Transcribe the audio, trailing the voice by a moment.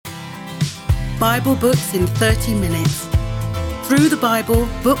Bible books in 30 minutes. Through the Bible,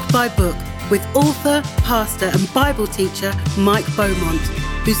 book by book, with author, pastor and Bible teacher Mike Beaumont,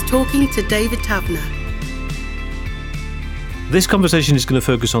 who's talking to David Taverner. This conversation is going to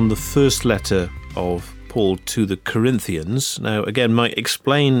focus on the first letter of Paul to the Corinthians. Now, again, Mike,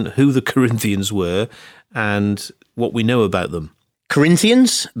 explain who the Corinthians were and what we know about them.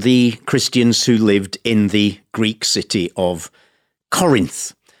 Corinthians, the Christians who lived in the Greek city of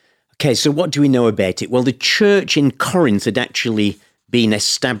Corinth. Okay, so what do we know about it? Well, the church in Corinth had actually been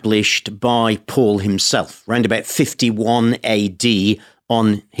established by Paul himself, around about 51 AD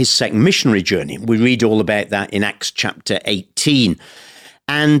on his second missionary journey. We read all about that in Acts chapter 18.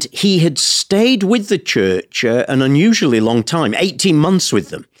 And he had stayed with the church an unusually long time, 18 months with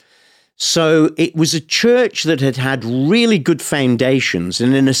them. So it was a church that had had really good foundations,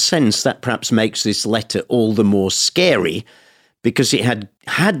 and in a sense that perhaps makes this letter all the more scary, because it had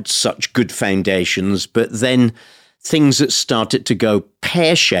had such good foundations, but then things that started to go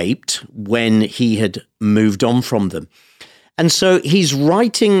pear-shaped when he had moved on from them. And so he's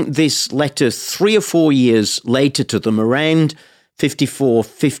writing this letter 3 or 4 years later to them, around 54,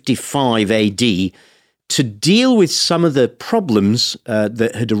 55 AD, to deal with some of the problems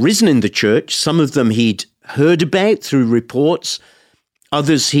that had arisen in the church. Some of them he'd heard about through reports,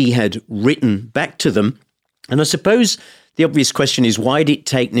 others he had written back to them. And I suppose the obvious question is, why did it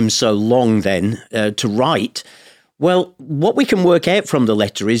take him so long then to write? Well, what we can work out from the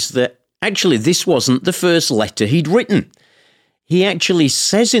letter is that actually this wasn't the first letter he'd written. He actually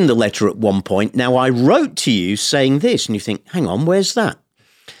says in the letter at one point, "Now I wrote to you saying this," and you think, hang on, where's that?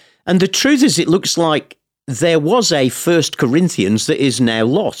 And the truth is, it looks like there was a 1 Corinthians that is now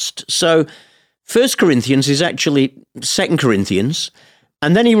lost. So 1 Corinthians is actually 2 Corinthians.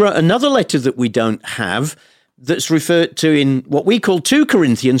 And then he wrote another letter that we don't have that's referred to in what we call 2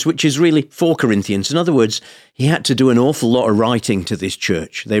 Corinthians, which is really 4 Corinthians. In other words, he had to do an awful lot of writing to this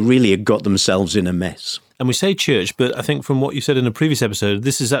church. They really had got themselves in a mess. And we say church, but I think from what you said in a previous episode,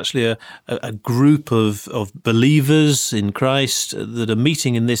 this is actually a group of believers in Christ that are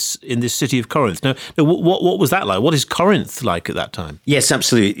meeting in this city of Corinth. Now, what was that like? What is Corinth like at that time? Yes,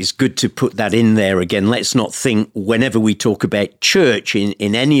 absolutely. It's good to put that in there again. Let's not think whenever we talk about church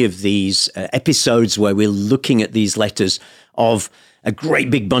in any of these episodes where we're looking at these letters of a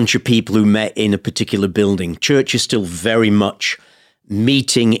great big bunch of people who met in a particular building. Church is still very much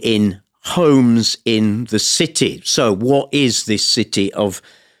meeting in homes in the city. So what is this city of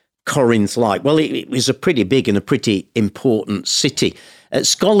Corinth like? Well, it was a pretty big and a pretty important city.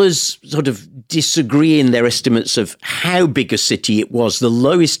 Scholars sort of disagree in their estimates of how big a city it was. The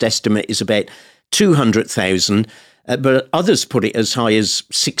lowest estimate is about 200,000, but others put it as high as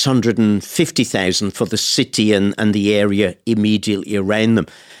 650,000 for the city and the area immediately around them.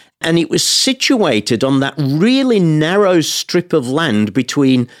 And it was situated on that really narrow strip of land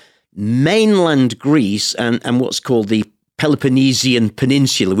between mainland Greece and what's called the Peloponnesian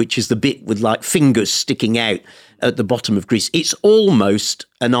Peninsula, which is the bit with like fingers sticking out at the bottom of Greece. It's almost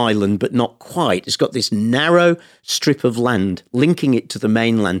an island, but not quite. It's got this narrow strip of land linking it to the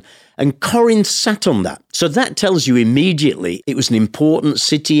mainland, and Corinth sat on that. So that tells you immediately it was an important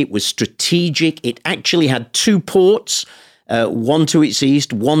city. It was strategic. It actually had 2 ports, one to its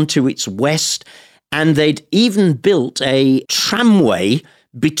east, one to its west, and they'd even built a tramway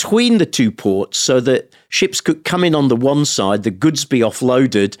between the 2 ports so that ships could come in on the one side, the goods be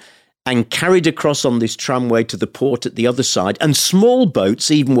offloaded and carried across on this tramway to the port at the other side. And small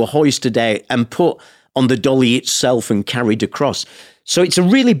boats even were hoisted out and put on the dolly itself and carried across. So it's a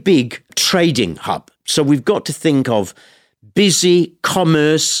really big trading hub. So we've got to think of busy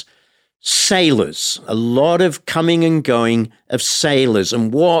commerce, sailors, a lot of coming and going of sailors.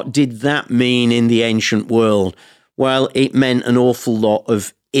 And what did that mean in the ancient world? Well, it meant an awful lot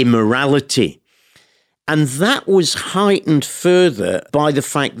of immorality. And that was heightened further by the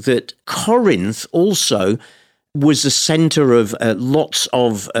fact that Corinth also was a center of lots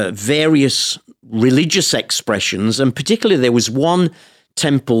of various religious expressions. And particularly there was one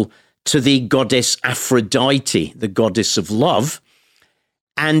temple to the goddess Aphrodite, the goddess of love.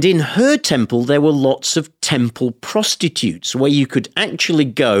 And in her temple, there were lots of temple prostitutes where you could actually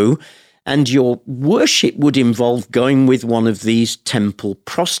go, and your worship would involve going with one of these temple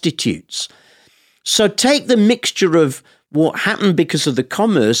prostitutes. So take the mixture of what happened because of the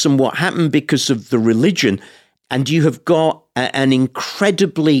commerce and what happened because of the religion, and you have got an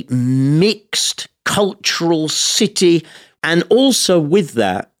incredibly mixed cultural city, and also with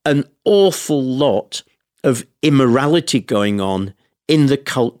that, an awful lot of immorality going on in the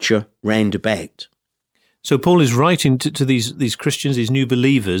culture round about. So Paul is writing to these Christians, these new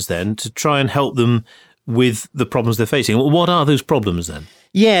believers, then, to try and help them with the problems they're facing. What are those problems then?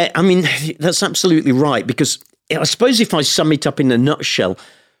 Yeah, I mean, that's absolutely right, because I suppose if I sum it up in a nutshell,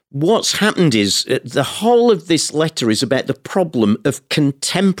 what's happened is the whole of this letter is about the problem of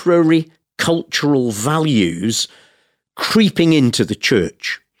contemporary cultural values creeping into the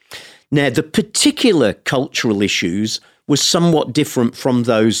church. Now, the particular cultural issues were somewhat different from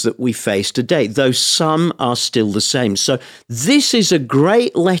those that we face today, though some are still the same. So this is a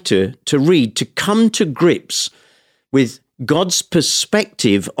great letter to read, to come to grips with God's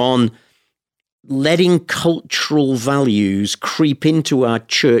perspective on letting cultural values creep into our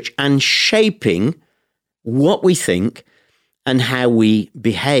church and shaping what we think and how we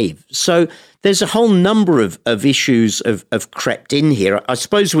behave. So there's a whole number of issues have crept in here. I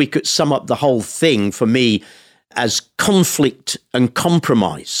suppose we could sum up the whole thing for me as conflict and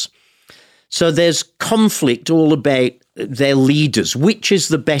compromise. So there's conflict all about their leaders. Which is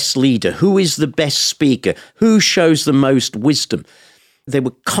the best leader? Who is the best speaker? Who shows the most wisdom? There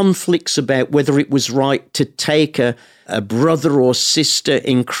were conflicts about whether it was right to take a brother or sister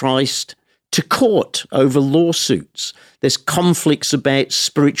in Christ to court over lawsuits. There's conflicts about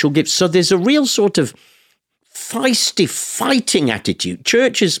spiritual gifts. So there's a real sort of feisty fighting attitude.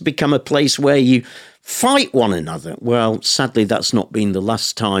 Church has become a place where you fight one another. Well, sadly, that's not been the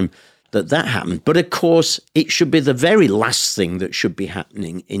last time that happened. But of course, it should be the very last thing that should be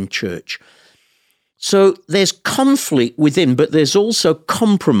happening in church. So there's conflict within, but there's also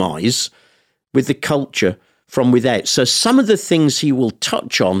compromise with the culture from without. So some of the things he will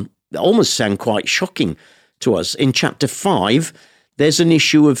touch on almost sound quite shocking to us. In chapter 5, there's an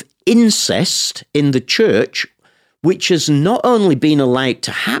issue of incest in the church, which has not only been allowed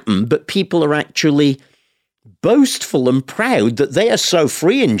to happen, but people are actually boastful and proud that they are so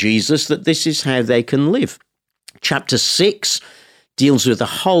free in Jesus that this is how they can live. Chapter 6 deals with a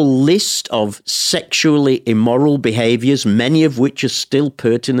whole list of sexually immoral behaviors, many of which are still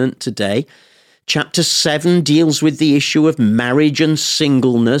pertinent today. Chapter 7 deals with the issue of marriage and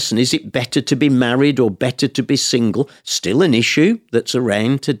singleness, and is it better to be married or better to be single? Still an issue that's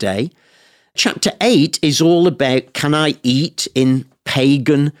around today. Chapter 8 is all about, can I eat in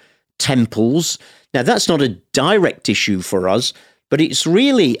pagan temples? Now, that's not a direct issue for us, but it's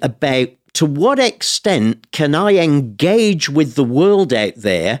really about to what extent can I engage with the world out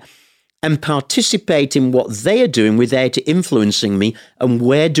there and participate in what they are doing without it influencing me, and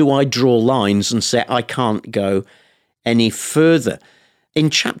where do I draw lines and say I can't go any further? In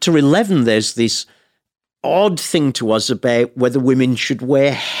chapter 11, there's this odd thing to us about whether women should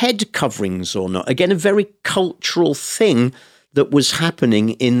wear head coverings or not. Again, a very cultural thing that was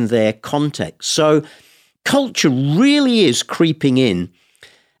happening in their context. So culture really is creeping in.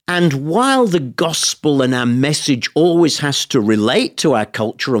 And while the gospel and our message always has to relate to our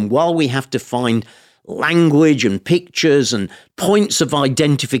culture, and while we have to find language and pictures and points of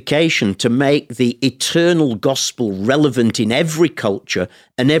identification to make the eternal gospel relevant in every culture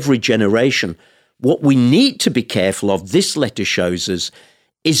and every generation, what we need to be careful of, this letter shows us,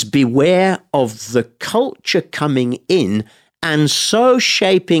 is beware of the culture coming in and so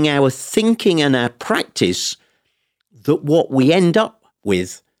shaping our thinking and our practice that what we end up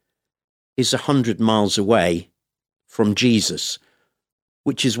with is 100 miles away from Jesus,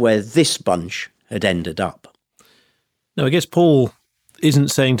 which is where this bunch had ended up. Now, I guess Paul isn't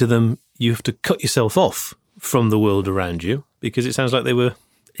saying to them, you have to cut yourself off from the world around you, because it sounds like they were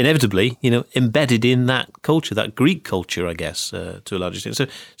inevitably, embedded in that culture, that Greek culture, I guess, to a large extent.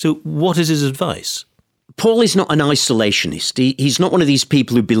 So what is his advice? Paul is not an isolationist. He's not one of these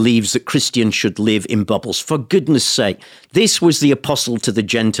people who believes that Christians should live in bubbles. For goodness sake, this was the apostle to the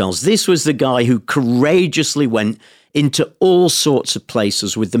Gentiles. This was the guy who courageously went into all sorts of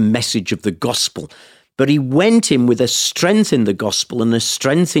places with the message of the gospel. But he went in with a strength in the gospel and a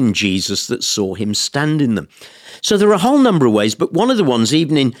strength in Jesus that saw him stand in them. So there are a whole number of ways, but one of the ones,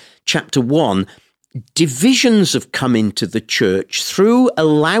 even in chapter 1, divisions have come into the church through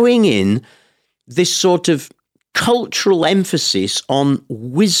allowing in this sort of cultural emphasis on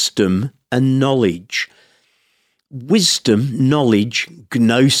wisdom and knowledge. Wisdom, knowledge,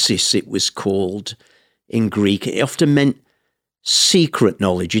 gnosis it was called in Greek. It often meant secret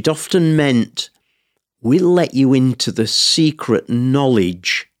knowledge. It often meant, we'll let you into the secret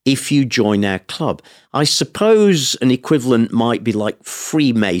knowledge if you join our club. I suppose an equivalent might be like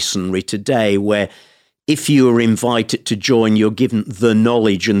Freemasonry today, where if you are invited to join, you're given the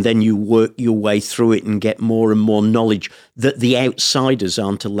knowledge and then you work your way through it and get more and more knowledge that the outsiders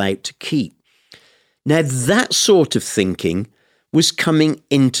aren't allowed to keep. Now, that sort of thinking was coming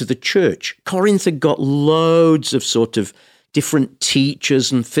into the church. Corinth had got loads of sort of different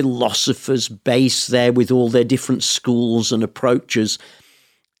teachers and philosophers based there with all their different schools and approaches.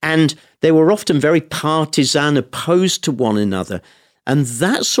 And they were often very partisan, opposed to one another. And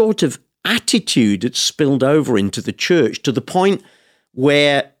that sort of attitude had spilled over into the church to the point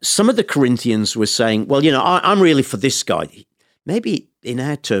where some of the Corinthians were saying, well, I'm really for this guy. Maybe in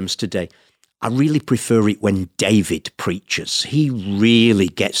our terms today, I really prefer it when David preaches. He really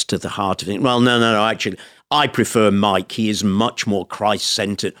gets to the heart of it. Well, no, actually, I prefer Mike. He is much more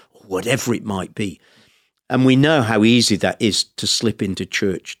Christ-centered, whatever it might be. And we know how easy that is to slip into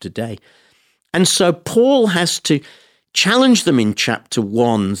church today. And so Paul has to challenge them in chapter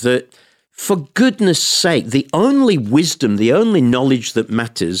 1 that, for goodness sake, the only wisdom, the only knowledge that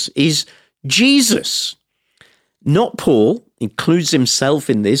matters is Jesus. Not Paul, includes himself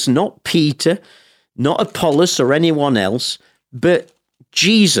in this, not Peter, not Apollos or anyone else, but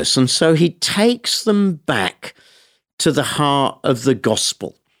Jesus. And so he takes them back to the heart of the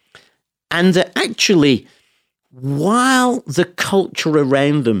gospel. And that actually, while the culture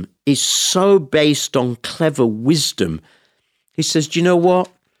around them is so based on clever wisdom, he says, do you know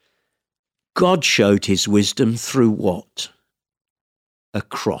what? God showed his wisdom through what? A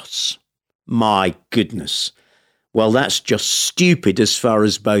cross. My goodness. Well, that's just stupid as far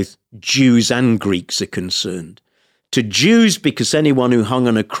as both Jews and Greeks are concerned. To Jews, because anyone who hung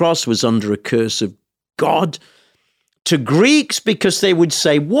on a cross was under a curse of God. To Greeks, because they would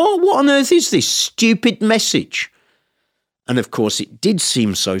say, what on earth is this stupid message? And of course, it did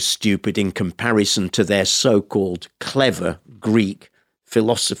seem so stupid in comparison to their so-called clever Greek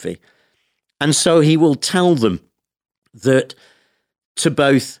philosophy. And so he will tell them that to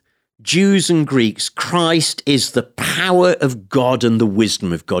both Jews and Greeks, Christ is the power of God and the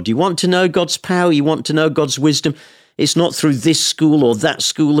wisdom of God. You want to know God's power? You want to know God's wisdom? It's not through this school or that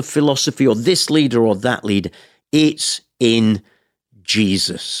school of philosophy or this leader or that leader. It's in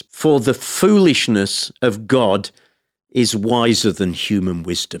Jesus. For the foolishness of God is wiser than human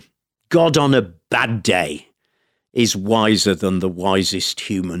wisdom. God on a bad day is wiser than the wisest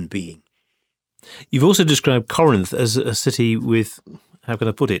human being. You've also described Corinth as a city with, how can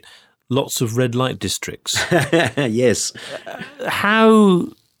I put it, lots of red light districts. Yes. How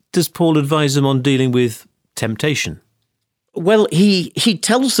does Paul advise them on dealing with temptation? Well, he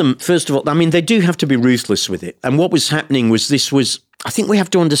tells them, first of all, I mean, they do have to be ruthless with it. And what was happening was I think we have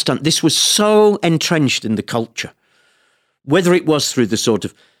to understand, this was so entrenched in the culture, whether it was through the sort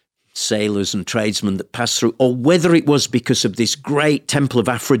of sailors and tradesmen that passed through, or whether it was because of this great temple of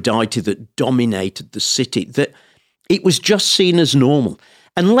Aphrodite that dominated the city, that it was just seen as normal.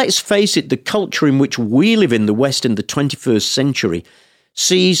 And let's face it, the culture in which we live in the West in the 21st century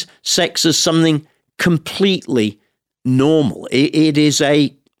sees sex as something completely normal.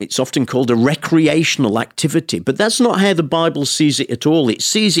 It's often called a recreational activity, but that's not how the Bible sees it at all. It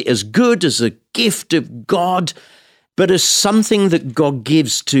sees it as good, as a gift of God, but as something that God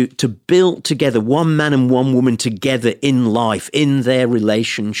gives to build together, one man and one woman together in life, in their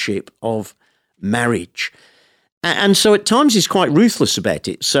relationship of marriage. And so at times he's quite ruthless about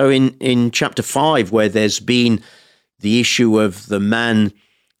it. So in chapter 5, where there's been the issue of the man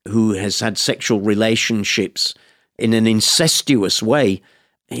who has had sexual relationships in an incestuous way,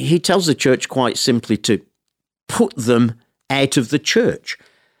 he tells the church quite simply to put them out of the church.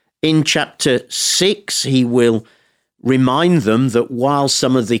 In chapter 6, he will remind them that while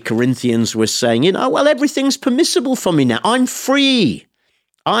some of the Corinthians were saying, well, everything's permissible for me now. I'm free.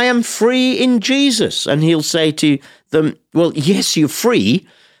 I am free in Jesus. And he'll say to them, well, yes, you're free,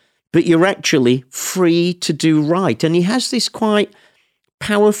 but you're actually free to do right. And he has this quite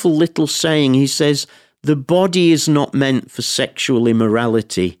powerful little saying. He says, the body is not meant for sexual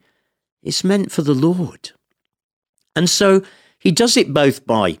immorality. It's meant for the Lord. And so he does it both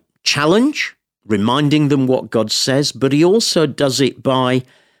by challenge, reminding them what God says, but he also does it by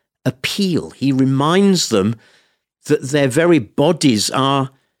appeal. He reminds them that their very bodies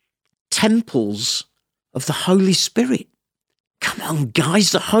are temples of the Holy Spirit. Come on,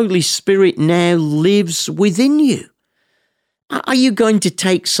 guys, the Holy Spirit now lives within you. Are you going to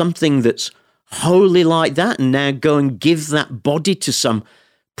take something that's holy like that and now go and give that body to some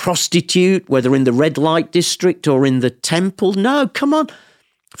prostitute, whether in the red light district or in the temple? No, come on,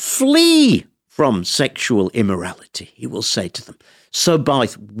 flee from sexual immorality, he will say to them. So by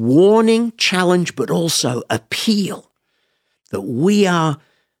warning, challenge, but also appeal, that we are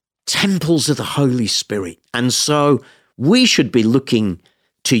temples of the Holy Spirit. And so we should be looking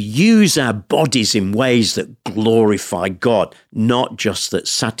to use our bodies in ways that glorify God, not just that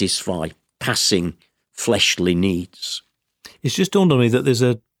satisfy passing fleshly needs. It's just dawned on me that there's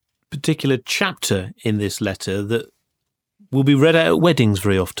a particular chapter in this letter that will be read out at weddings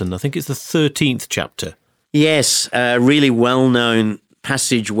very often. I think it's the 13th chapter. Yes, a really well-known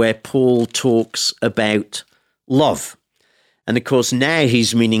passage where Paul talks about love. And of course, now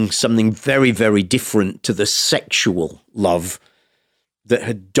he's meaning something very, very different to the sexual love that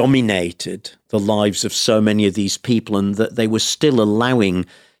had dominated the lives of so many of these people, and that they were still allowing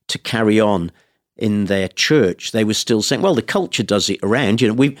to carry on in their church. They were still saying, well, the culture does it around.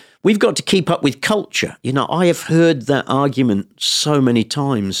 We've got to keep up with culture. I have heard that argument so many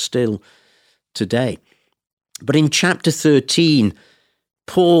times still today. But in chapter 13,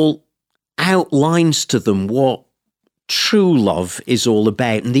 Paul outlines to them what true love is all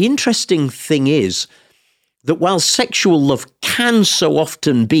about. And the interesting thing is that while sexual love can so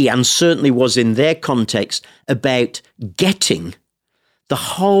often be, and certainly was in their context, about getting, the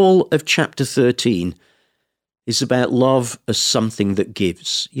whole of chapter 13 is about love as something that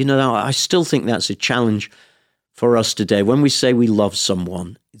gives. I still think that's a challenge for us today. When we say we love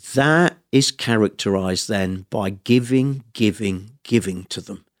someone, that is characterized then by giving to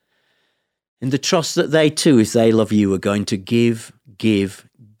them, in the trust that they too, if they love you, are going to give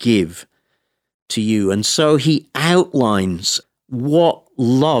to you. And so he outlines what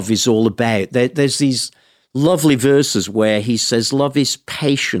love is all about. There's these lovely verses where he says, love is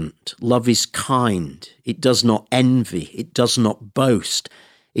patient, love is kind, it does not envy, it does not boast,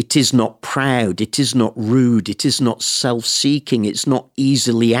 it is not proud, it is not rude, it is not self-seeking, it's not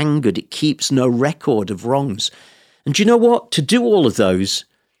easily angered, it keeps no record of wrongs. And do you know what? To do all of those,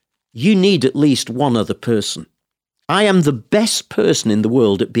 you need at least one other person. I am the best person in the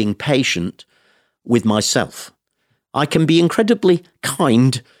world at being patient with myself. I can be incredibly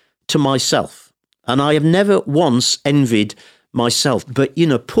kind to myself, and I have never once envied myself. But,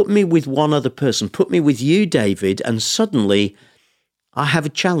 put me with one other person, put me with you, David, and suddenly I have a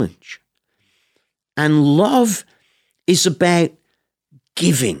challenge. And love is about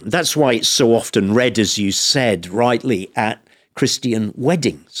giving. That's why it's so often read, as you said rightly, at Christian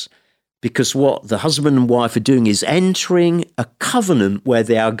weddings. Because what the husband and wife are doing is entering a covenant where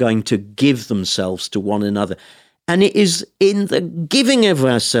they are going to give themselves to one another. And it is in the giving of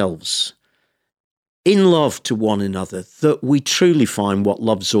ourselves, in love to one another, that we truly find what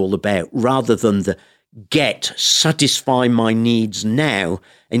love's all about, rather than the satisfy my needs now,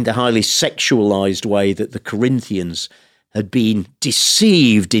 in the highly sexualized way that the Corinthians had been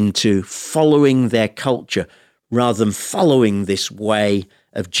deceived into following their culture, rather than following this way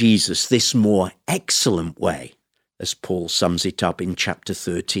of Jesus, this more excellent way, as Paul sums it up in chapter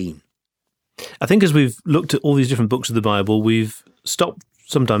 13. I think as we've looked at all these different books of the Bible, we've stopped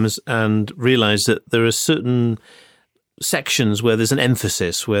sometimes and realised that there are certain sections where there's an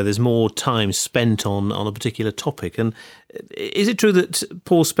emphasis, where there's more time spent on a particular topic. And is it true that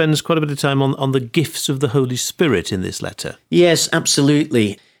Paul spends quite a bit of time on the gifts of the Holy Spirit in this letter? Yes,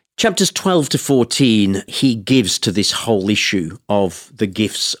 absolutely. Chapters 12 to 14, he gives to this whole issue of the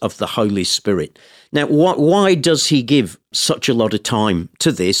gifts of the Holy Spirit. Now, why does he give such a lot of time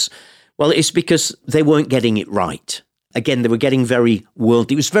to this? Well, it's because they weren't getting it right. Again, they were getting very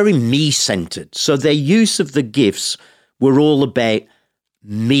worldly. It was very me-centered. So their use of the gifts were all about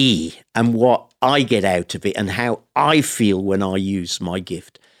me and what I get out of it and how I feel when I use my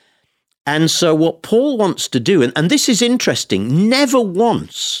gift. And so what Paul wants to do, and this is interesting, never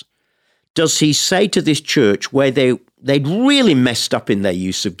once does he say to this church where they'd really messed up in their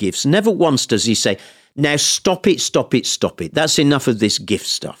use of gifts, never once does he say, now stop it. That's enough of this gift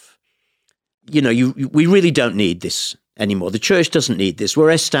stuff. We really don't need this anymore. The church doesn't need this.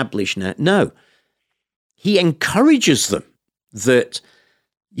 We're established now. No. He encourages them that,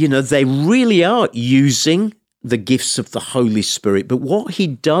 they really are using the gifts of the Holy Spirit. But what he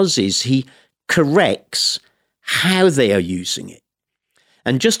does is he corrects how they are using it.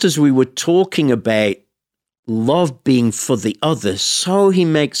 And just as we were talking about love being for the other, so he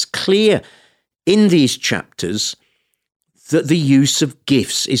makes clear in these chapters that the use of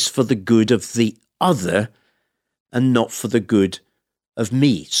gifts is for the good of the other and not for the good of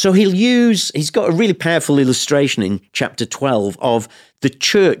me. So he's got a really powerful illustration in chapter 12 of the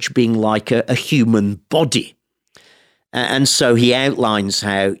church being like a human body. And so he outlines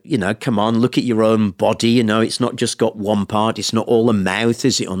how, come on, look at your own body. It's not just got one part. It's not all a mouth,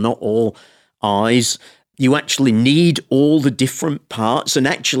 is it? Or not all eyes. You actually need all the different parts. And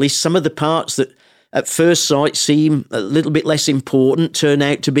actually, some of the parts that at first sight seem a little bit less important turn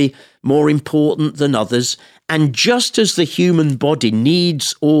out to be more important than others. And just as the human body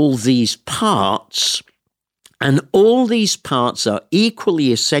needs all these parts, and all these parts are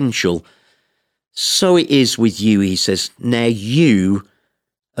equally essential so it is with you, he says. Now you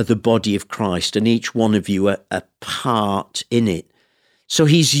are the body of Christ, and each one of you are a part in it. So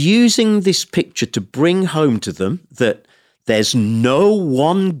he's using this picture to bring home to them that there's no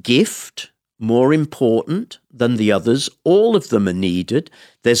one gift more important than the others. All of them are needed.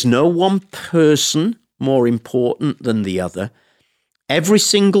 There's no one person more important than the other. Every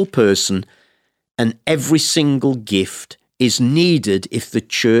single person and every single gift is needed if the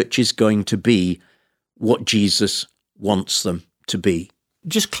church is going to be what Jesus wants them to be.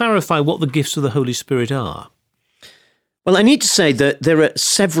 Just clarify what the gifts of the Holy Spirit are. Well, I need to say that there are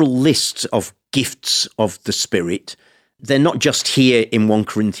several lists of gifts of the Spirit. They're not just here in 1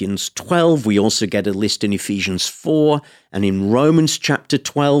 Corinthians 12. We also get a list in Ephesians 4. And in Romans chapter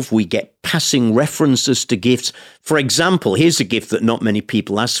 12, we get passing references to gifts. For example, here's a gift that not many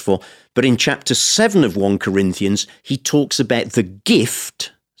people ask for. But in chapter 7 of 1 Corinthians, he talks about the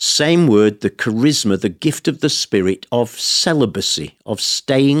gift, same word, the charisma, the gift of the Spirit of celibacy, of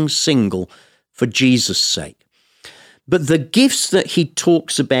staying single for Jesus' sake. But the gifts that he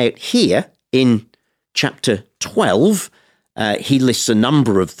talks about here in chapter 12, he lists a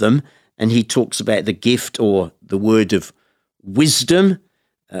number of them, and he talks about the gift or the word of wisdom,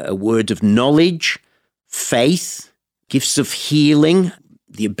 a word of knowledge, faith, gifts of healing,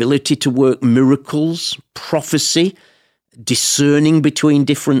 the ability to work miracles, prophecy, discerning between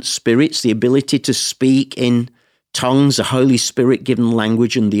different spirits, the ability to speak in tongues, a Holy Spirit-given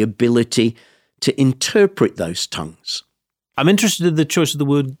language, and the ability to interpret those tongues. I'm interested in the choice of the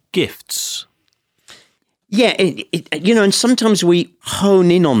word gifts. Yeah, and sometimes we hone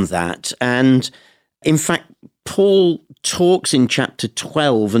in on that. And in fact, Paul talks in chapter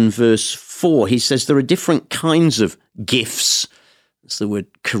 12 and verse 4. He says there are different kinds of gifts. That's the word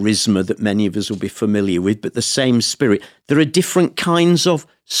charisma that many of us will be familiar with, but the same Spirit. There are different kinds of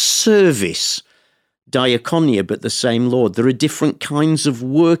service, diakonia, but the same Lord. There are different kinds of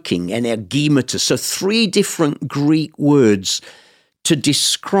working, energemata. So 3 different Greek words to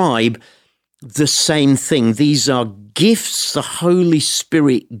describe the same thing. These are gifts the Holy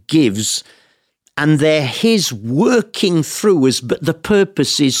Spirit gives, and they're his working through us, but the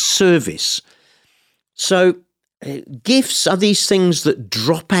purpose is service. So gifts are these things that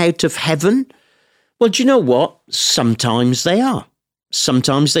drop out of heaven? Well, do you know what? Sometimes they are.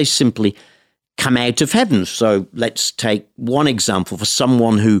 Sometimes they simply come out of heaven. So let's take one example for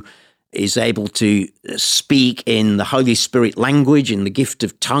someone who is able to speak in the Holy Spirit language, in the gift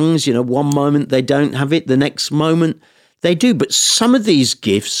of tongues. One moment they don't have it, the next moment they do. But some of these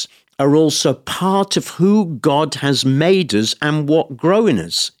gifts are also part of who God has made us and what grow in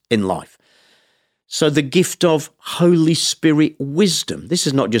us in life. So the gift of Holy Spirit wisdom. This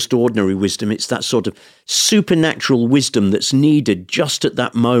is not just ordinary wisdom. It's that sort of supernatural wisdom that's needed just at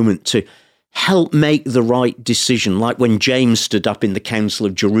that moment to help make the right decision. Like when James stood up in the Council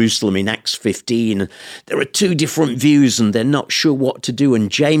of Jerusalem in Acts 15, and there are 2 different views and they're not sure what to do.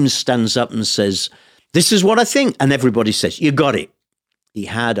 And James stands up and says, "This is what I think." And everybody says, "You got it." He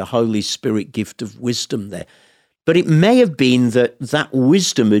had a Holy Spirit gift of wisdom there. But it may have been that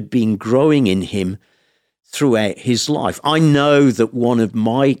wisdom had been growing in him throughout his life. I know that one of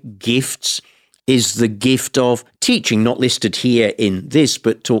my gifts is the gift of teaching, not listed here in this,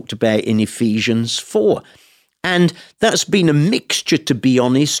 but talked about in Ephesians 4. And that's been a mixture, to be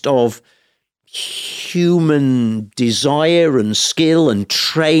honest, of human desire and skill and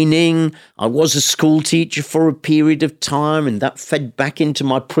training. I was a school teacher for a period of time, and that fed back into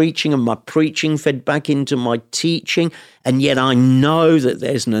my preaching, and my preaching fed back into my teaching. And yet I know that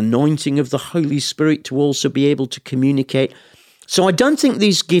there's an anointing of the Holy Spirit to also be able to communicate. So I don't think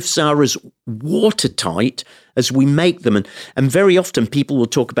these gifts are as watertight as we make them. And very often people will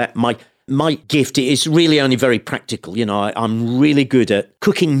talk about my gift is really only very practical. I'm really good at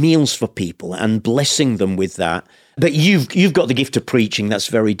cooking meals for people and blessing them with that. But you've got the gift of preaching. That's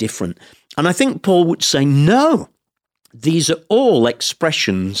very different. And I think Paul would say, no, these are all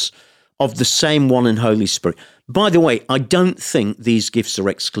expressions of the same one and Holy Spirit. By the way, I don't think these gifts are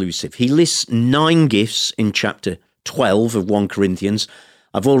exclusive. He lists 9 gifts in chapter 12 of 1 Corinthians.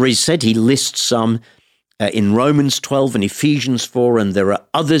 I've already said he lists some in Romans 12 and Ephesians 4, and there are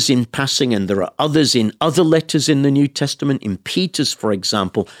others in passing, and there are others in other letters in the New Testament, in Peter's, for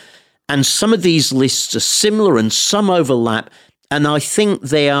example. And some of these lists are similar and some overlap, and I think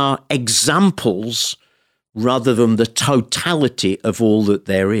they are examples rather than the totality of all that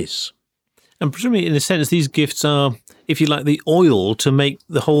there is. And presumably, in a sense, these gifts are, if you like, the oil to make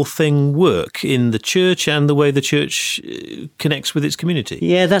the whole thing work in the church and the way the church connects with its community.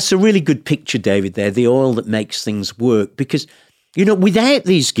 Yeah, that's a really good picture, David, there, the oil that makes things work. Because, without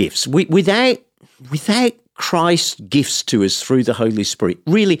these gifts, without without Christ's gifts to us through the Holy Spirit,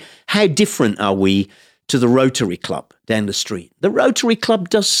 really, how different are we to the Rotary Club down the street? The Rotary Club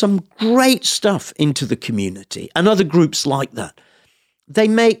does some great stuff into the community, and other groups like that. They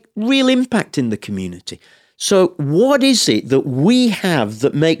make real impact in the community. So what is it that we have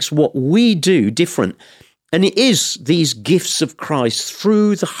that makes what we do different? And it is these gifts of Christ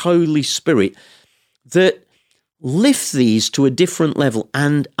through the Holy Spirit that lift these to a different level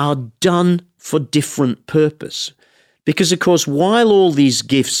and are done for different purpose. Because, of course, while all these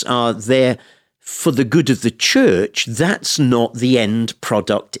gifts are there for the good of the church, that's not the end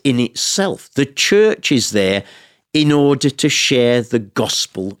product in itself. The church is there in order to share the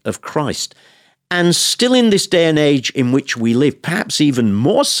gospel of Christ. And still in this day and age in which we live, perhaps even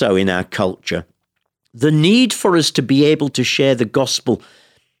more so in our culture, the need for us to be able to share the gospel,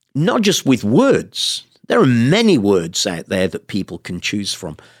 not just with words. There are many words out there that people can choose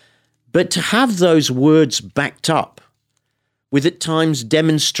from, but to have those words backed up with at times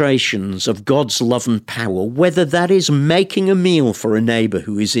demonstrations of God's love and power, whether that is making a meal for a neighbor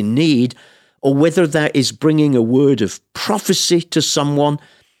who is in need, or whether that is bringing a word of prophecy to someone,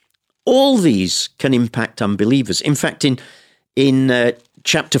 all these can impact unbelievers. In fact, in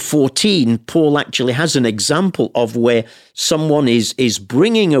chapter 14, Paul actually has an example of where someone is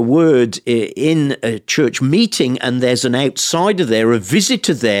bringing a word in a church meeting, and there's an outsider there, a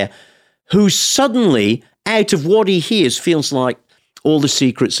visitor there, who suddenly, out of what he hears, feels like all the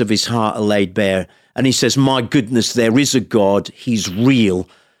secrets of his heart are laid bare. And he says, my goodness, there is a God. He's real.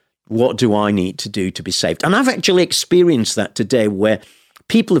 What do I need to do to be saved? And I've actually experienced that today, where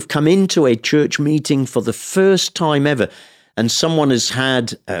people have come into a church meeting for the first time ever, and someone has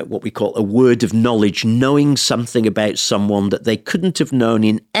had what we call a word of knowledge, knowing something about someone that they couldn't have known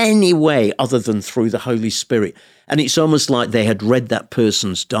in any way other than through the Holy Spirit. And it's almost like they had read that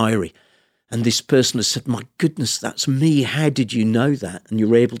person's diary. And this person has said, my goodness, that's me. How did you know that? And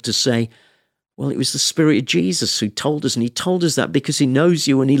you're able to say, well, it was the Spirit of Jesus who told us. And he told us that because he knows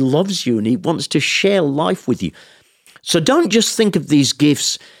you and he loves you and he wants to share life with you. So don't just think of these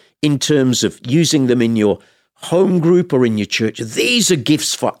gifts in terms of using them in your home group or in your church. These are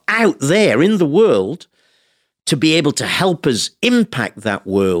gifts for out there in the world to be able to help us impact that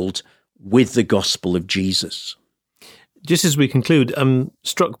world with the gospel of Jesus. Just as we conclude, I'm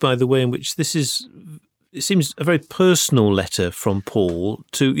struck by the way in which it seems a very personal letter from Paul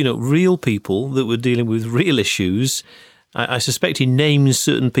to, real people that were dealing with real issues. I suspect he names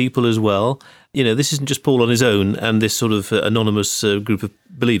certain people as well. This isn't just Paul on his own and this sort of anonymous group of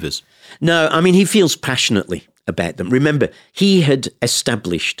believers. No, I mean, he feels passionately about them. Remember, he had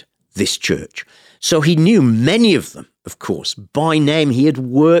established this church. So he knew many of them, of course, by name. He had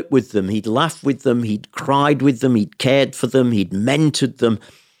worked with them. He'd laughed with them. He'd cried with them. He'd cared for them. He'd mentored them.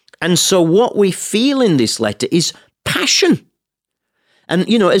 And so what we feel in this letter is passion.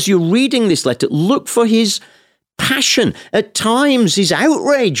 And, as you're reading this letter, look for his passion. At times, his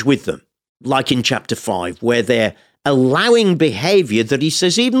outrage with them, like in chapter 5, where they're allowing behavior that he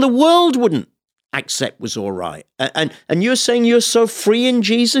says even the world wouldn't accept was all right. And you're saying you're so free in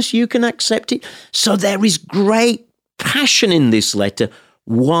Jesus, you can accept it. So there is great passion in this letter.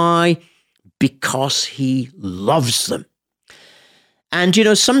 Why? Because he loves them. And,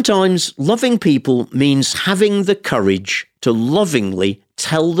 sometimes loving people means having the courage to lovingly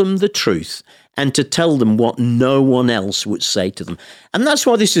tell them the truth and to tell them what no one else would say to them. And that's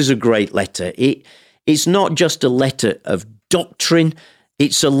why this is a great letter. It's not just a letter of doctrine.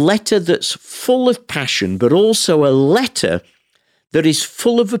 It's a letter that's full of passion, but also a letter that is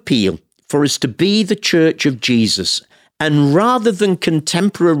full of appeal for us to be the church of Jesus. And rather than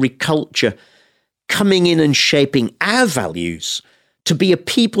contemporary culture coming in and shaping our values, to be a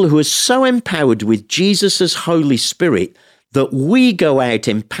people who are so empowered with Jesus' Holy Spirit that we go out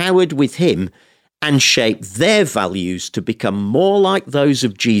empowered with him and shape their values to become more like those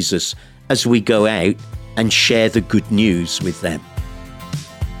of Jesus as we go out and share the good news with them.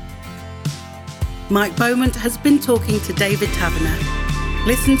 Mike Beaumont has been talking to David Taverner.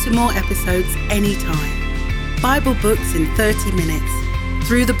 Listen to more episodes anytime. Bible books in 30 minutes.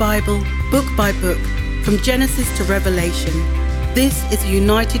 Through the Bible, book by book, from Genesis to Revelation. This is a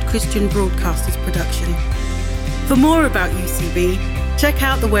United Christian Broadcasters production. For more about UCB, check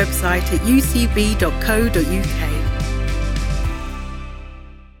out the website at ucb.co.uk.